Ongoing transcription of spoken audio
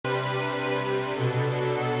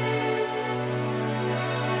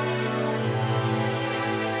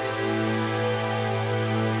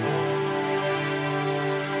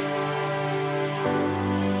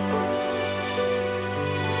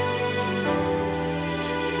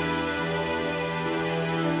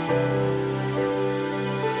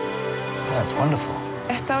That's wonderful.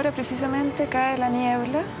 A esta hora precisamente cae la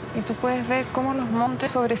niebla y tú puedes ver cómo los montes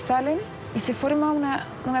sobresalen y se forma una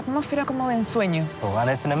atmósfera como de ensueño. Oh, and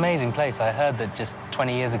it's an amazing place. I heard that just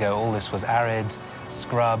 20 years ago all this was arid,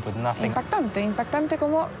 scrub with nothing. Impactante, impactante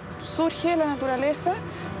cómo surge la naturaleza,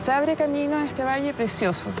 se abre camino en este valle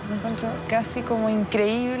precioso. Me encuentro casi como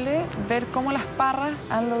increíble ver cómo las parras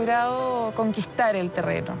han logrado conquistar el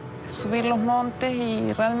terreno, subir los montes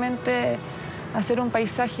y realmente hacer un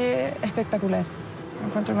paisaje espectacular. Me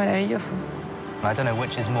encuentro maravilloso. I don't know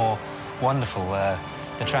which is more wonderful,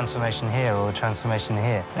 the transformation here or the transformation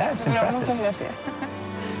here. Yeah, it's impressive. Muchas gracias.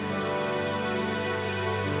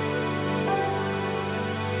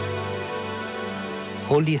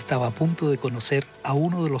 Olly estaba a punto de conocer a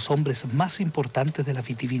uno de los hombres más importantes de la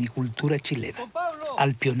vitivinicultura chilena,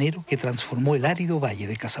 al pionero que transformó el árido valle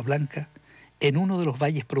de Casablanca en uno de los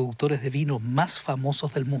valles productores de vino más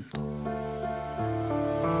famosos del mundo.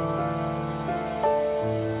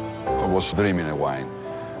 I was dreaming a wine,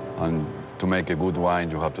 and to make a good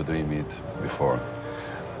wine you have to dream it before.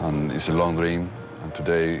 And it's a long dream, and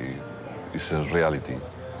today it's a reality.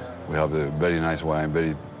 We have a very nice wine,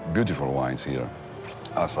 very beautiful wines here,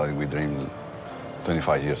 as we dreamed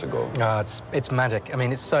 25 years ago. Oh, it's magic. I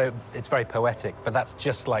mean, it's very poetic, but that's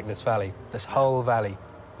just like this valley, this whole valley,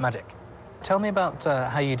 magic. Tell me about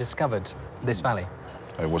how you discovered this valley.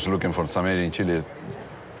 I was looking for some area in Chile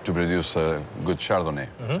to produce good Chardonnay.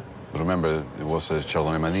 Remember, it was a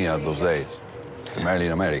Chardonnay mania those days, mainly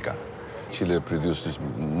in America. Chile produces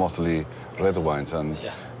mostly red wines, and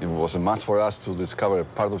it was a must for us to discover a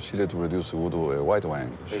part of Chile to produce good white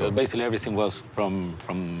wine. Because basically everything was from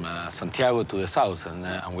Santiago to the south,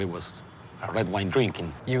 and we was red wine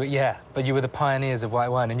drinking. Yeah, but you were the pioneers of white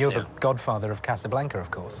wine, and you're the godfather of Casablanca,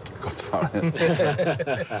 of course.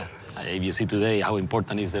 Godfather. If you see today how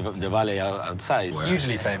important is the valley outside.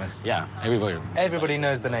 Hugely famous. Yeah, everywhere. Everybody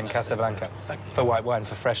knows the name Casablanca. Exactly. For white wine,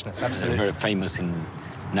 for freshness, absolutely. They're very famous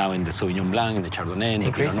now in the Sauvignon Blanc, in the Chardonnay, in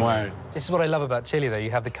the Pinot Noir. This is what I love about Chile, though.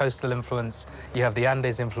 You have the coastal influence, you have the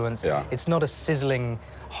Andes influence. Yeah. It's not a sizzling,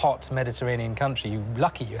 hot Mediterranean country. You're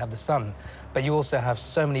lucky you have the sun, but you also have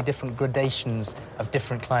so many different gradations of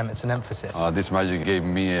different climates and emphasis. This magic gave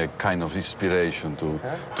me a kind of inspiration to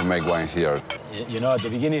make wine here. You know, at the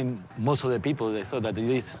beginning, most of the people, they thought that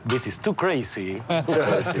this is too crazy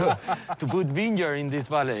to put vineyard in this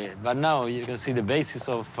valley. But now you can see the basis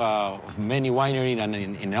of many wineries, and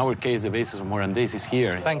in our case, the basis of Morandé is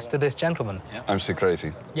here. Thanks to this gentleman. Yeah. I'm still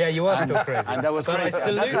crazy. Yeah, you are still crazy. And that was but crazy. I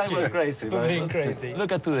salute That you was crazy. for being crazy.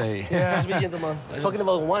 Look at today. Yeah. Excuse me, gentlemen. Talking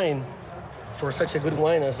about wine, for such a good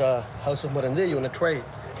wine as House of Morandé, you want to try it.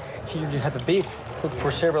 Here you have a beef cooked for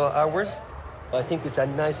several hours. I think it's a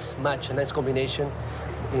nice match, a nice combination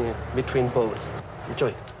between both.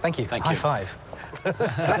 Enjoy. Thank you. Thank High you. five.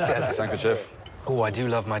 Gracias. Thank you, chef. Oh, I do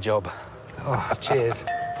love my job. Oh, cheers.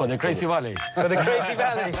 For the crazy valley. For the crazy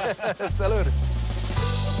valley. Salud.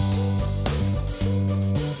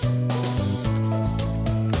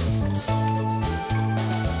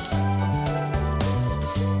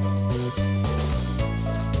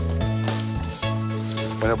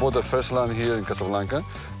 When I bought the first land here in Casablanca,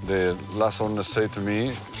 the last owner said to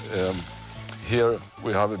me, here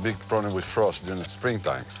we have a big problem with frost during the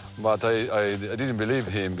springtime. But I didn't believe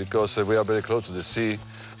him because we are very close to the sea,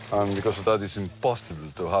 and because of that it's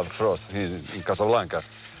impossible to have frost here in Casablanca.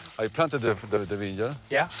 I planted the vineyard,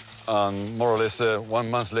 Yeah? and more or less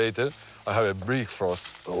 1 month later, I have a big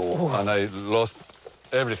frost, and I lost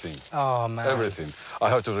everything. Oh, man. Everything. I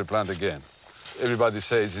have to replant again. Everybody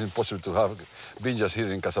says it's impossible to have vineyards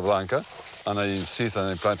here in Casablanca, and I insist and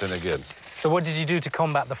I plant it again. So what did you do to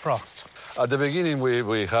combat the frost? At the beginning,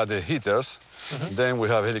 we had the heaters, then we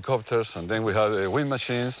have helicopters, and then we have wind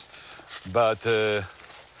machines, but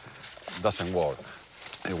doesn't work.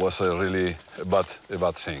 It was really a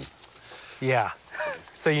bad thing. Yeah.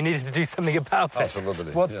 So you needed to do something about it.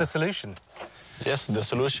 Absolutely. What's yeah. the solution? Yes, the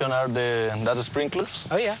solution are the data sprinklers.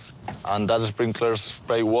 Oh, yeah. And data sprinklers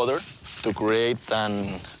spray water to create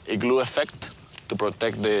an igloo effect to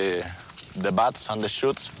protect the buds and the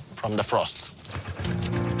shoots from the frost.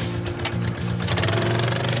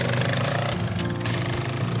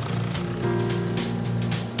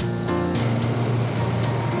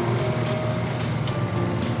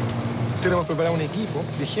 Tenemos preparado un equipo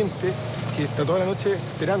de gente que está toda la noche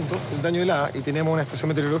esperando el daño de helada, y tenemos una estación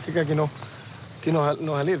meteorológica que nos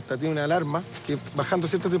alerta, tiene una alarma que bajando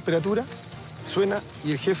cierta temperatura suena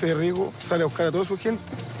y el jefe de riego sale a buscar a toda su gente,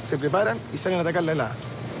 se preparan y salen a atacar la helada.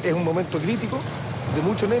 Es un momento crítico, de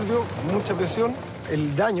mucho nervio, mucha presión.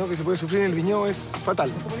 El daño que se puede sufrir en el viñedo es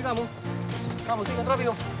fatal. Vamos, sigan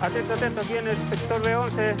rápido. Atento, atento, aquí en el sector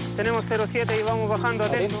B11 tenemos 07 y vamos bajando,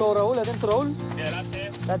 atento. Atento, Raúl, atento, Raúl. Sí, adelante.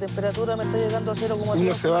 La temperatura me está llegando a 0,3.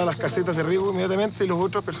 Uno se va a las casetas de riego inmediatamente y las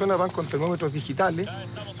otras personas van con termómetros digitales,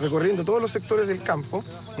 recorriendo todos los sectores del campo,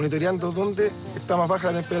 monitoreando dónde está más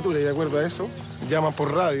baja la temperatura y de acuerdo a eso llaman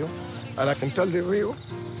por radio a la central de riego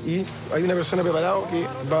y hay una persona preparada que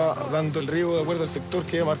va dando el riego de acuerdo al sector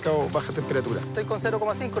que ha marcado baja temperatura. Estoy con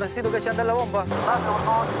 0,5, necesito que eche a andar la bomba. Gracias, por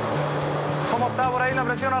favor. ¿Cómo está por ahí la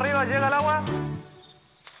presión arriba? ¿Llega el agua?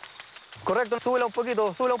 Correcto, súbela un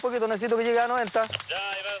poquito, necesito que llegue a 90. Ya, va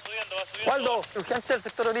subiendo, va subiendo. Waldo, urgente el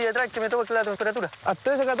sector orilla detrás que me toque la temperatura. ¿A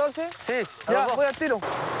 13, 14? Sí, ya, voy al tiro.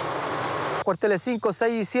 Cuarteles 5,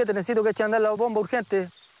 6 y 7, necesito que eche a andar la bomba urgente.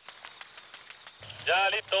 Ya,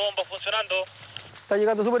 listo, bomba funcionando. Está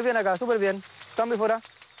llegando súper bien acá, súper bien. Cambio fuera.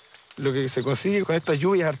 Lo que se consigue con estas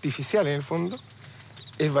lluvias artificiales, en el fondo,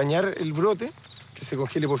 es bañar el brote, que se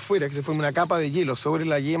congele por fuera, que se forme una capa de hielo sobre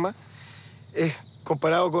la yema, es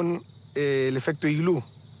comparado con el efecto iglú,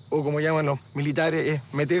 o como llaman los militares, es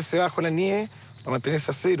meterse bajo la nieve para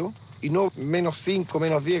mantenerse a cero y no menos 5,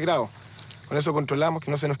 menos 10 grados. Con eso controlamos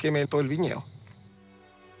que no se nos queme todo el viñedo.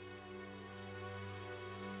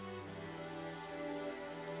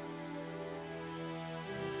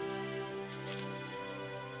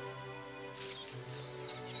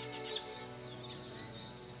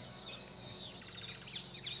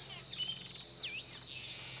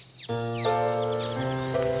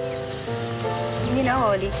 You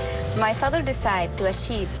know, Olly, my father decided to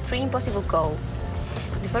achieve 3 impossible goals.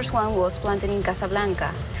 The first one was planting in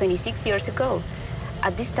Casablanca 26 years ago.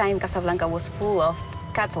 At this time, Casablanca was full of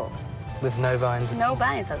cattle. With no vines at all? No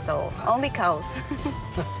vines at all, only cows.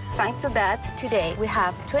 Thanks to that, today we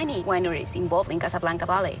have 20 wineries involved in Casablanca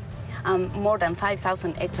Valley, more than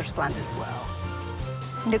 5,000 hectares planted. Wow.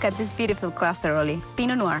 Look at this beautiful cluster, Olly,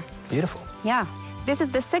 Pinot Noir. Beautiful. Yeah. This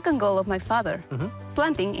is the second goal of my father,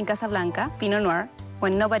 planting in Casablanca Pinot Noir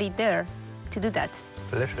when nobody dared to do that.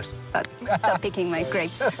 Delicious. But stop picking my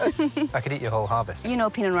grapes. I could eat your whole harvest. You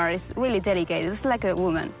know, Pinot Noir is really delicate. It's like a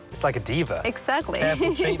woman. It's like a diva. Exactly.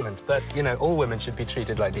 Careful treatment, but, you know, all women should be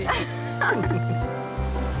treated like divas.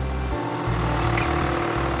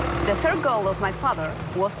 The third goal of my father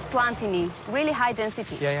was planting in really high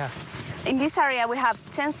density. Yeah. In this area, we have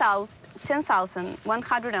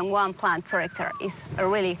 10,101 plants per hectare. It's a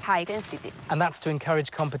really high density. And that's to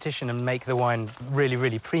encourage competition and make the wine really,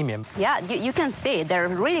 really premium. Yeah, you can see they're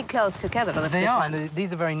really close together. They are, and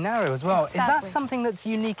these are very narrow as well. Exactly. Is that something that's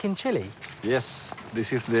unique in Chile? Yes,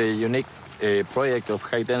 this is the unique project of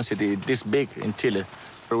high density this big in Chile.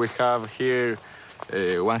 We have here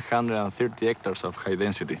 130 hectares of high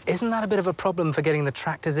density. Isn't that a bit of a problem for getting the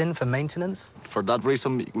tractors in for maintenance? For that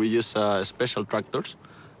reason, we use special tractors,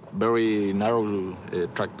 very narrow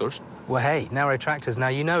tractors. Well, hey, narrow tractors. Now,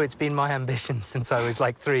 you know it's been my ambition since I was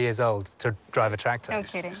like 3 years old to drive a tractor. No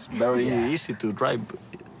kidding. It's very easy to drive.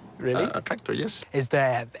 Really? A tractor, yes. Is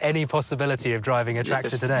there any possibility of driving a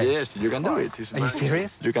tractor today? Yes, you can do it. Are you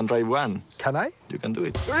serious? You can drive one. Can I? You can do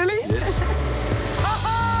it. Really? Yes.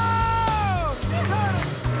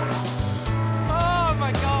 Oh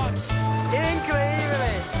my God!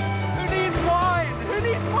 Increíble! Who needs wine? Who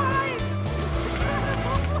needs wine?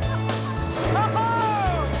 Oh, come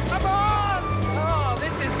on! Oh,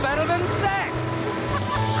 this is better than sex!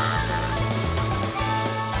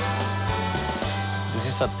 This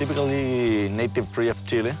is a typically native tree of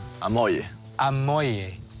Chile, a molle. A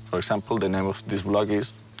molle. For example, the name of this block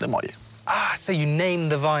is the molle. Ah, so you name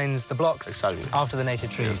the vines, the blocks, Exactly. after the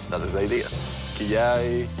native trees. Yes, that is the idea.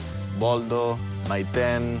 Quillay, Boldo,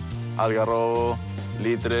 Maitén, Algarrobo,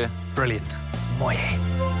 Litre. Brilliant. Molle.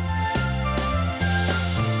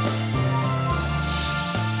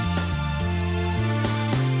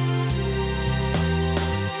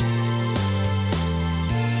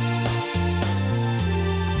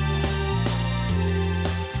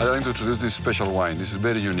 I'd like to introduce this special wine. This is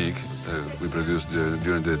very unique. We produced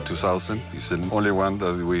during the 2000. It's the only one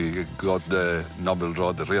that we got the noble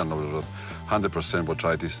rot, the real noble rot, 100%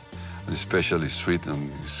 botrytis, and especially sweet,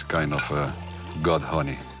 and it's kind of god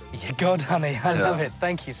honey. Yeah, God, honey, I love it.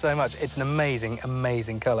 Thank you so much. It's an amazing,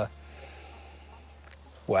 amazing colour.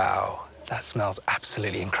 Wow, that smells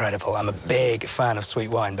absolutely incredible. I'm a big fan of sweet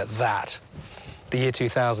wine, but that, the year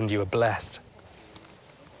 2000, you were blessed.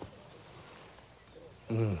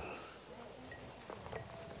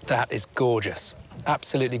 That is gorgeous,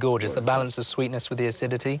 absolutely gorgeous. The balance of sweetness with the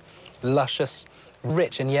acidity, luscious,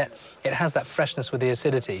 rich, and yet it has that freshness with the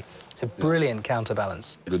acidity. It's a brilliant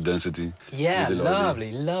counterbalance. Good density. Yeah, little lovely,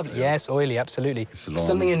 oily. lovely. Yeah. Yes, oily, absolutely. It's long,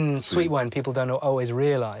 Something in sweet sweet wine people don't always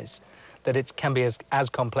realise that it can be as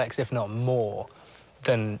complex, if not more,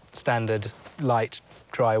 than standard light,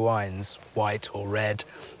 dry wines, white or red.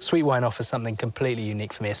 Sweet wine offers something completely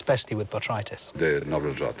unique for me, especially with botrytis. The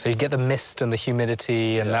noble draught. So you get the mist and the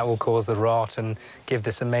humidity, and that will cause the rot and give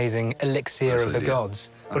this amazing elixir of the gods.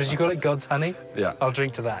 What did you call it? God's honey? Yeah. I'll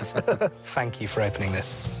drink to that. Thank you for opening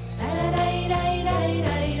this.